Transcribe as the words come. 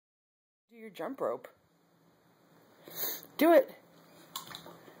your jump rope. Do it.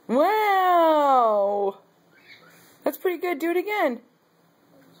 Wow! That's pretty good. Do it again.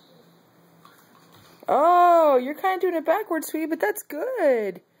 Oh, you're kind of doing it backwards, sweetie, but that's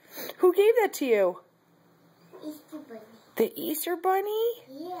good. Who gave that to you? Easter Bunny. The Easter Bunny?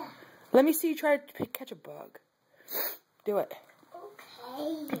 Yeah. Let me see you try to catch a bug. Do it.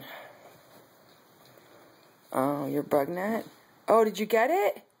 Okay. Oh, your bug net? Oh, did you get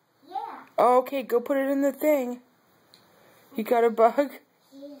it? Yeah. Oh, okay, go put it in the thing. You got a bug?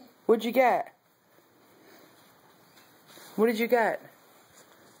 Yeah. What'd you get? What did you get?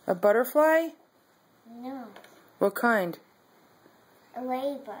 A butterfly? No. What kind? A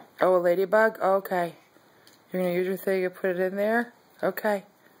ladybug. Oh, a ladybug? Oh, okay. You're going to use your thing and put it in there? Okay.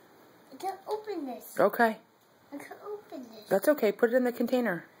 I can't open this. Okay. I can't open this. That's okay. Put it in the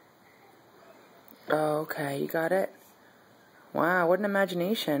container. Oh, okay. You got it? Wow, what an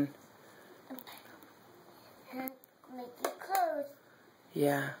imagination. And make it close.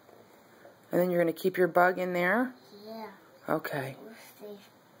 Yeah. And then you're going to keep your bug in there? Yeah. Okay. Safe.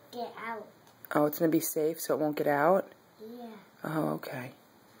 Get out. Oh, it's going to be safe so it won't get out? Yeah. Oh, okay.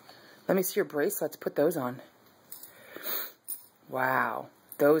 Let me see your bracelets. Put those on. Wow.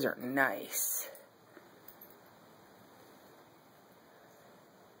 Those are nice.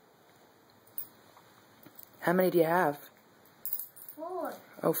 How many do you have? 4.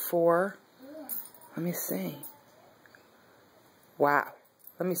 Oh, 4? Yeah. Let me see. Wow.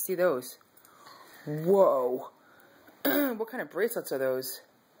 Let me see those. Whoa. What kind of bracelets are those?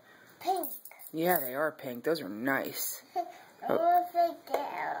 Pink. Yeah, they are pink. Those are nice. I want to get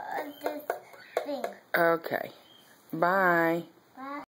out of this thing. Okay. Bye.